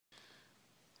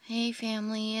Hey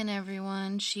family and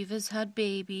everyone, Shiva's had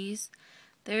babies.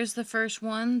 There's the first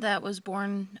one that was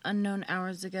born unknown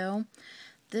hours ago.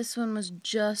 This one was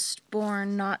just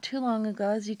born not too long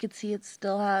ago. As you can see, it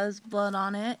still has blood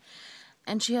on it.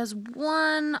 And she has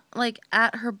one,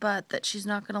 at her butt that she's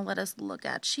not going to let us look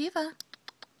at. Shiva.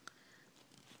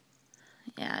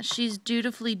 Yeah, she's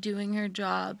dutifully doing her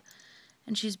job.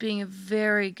 And she's being a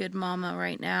very good mama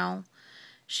right now.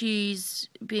 She's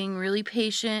being really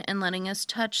patient and letting us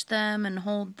touch them and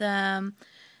hold them.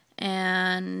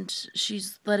 And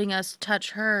she's letting us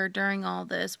touch her during all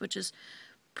this, which is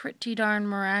pretty darn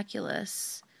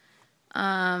miraculous.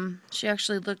 She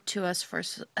actually looked to us for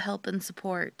help and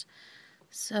support.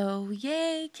 So,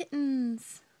 yay,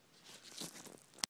 kittens!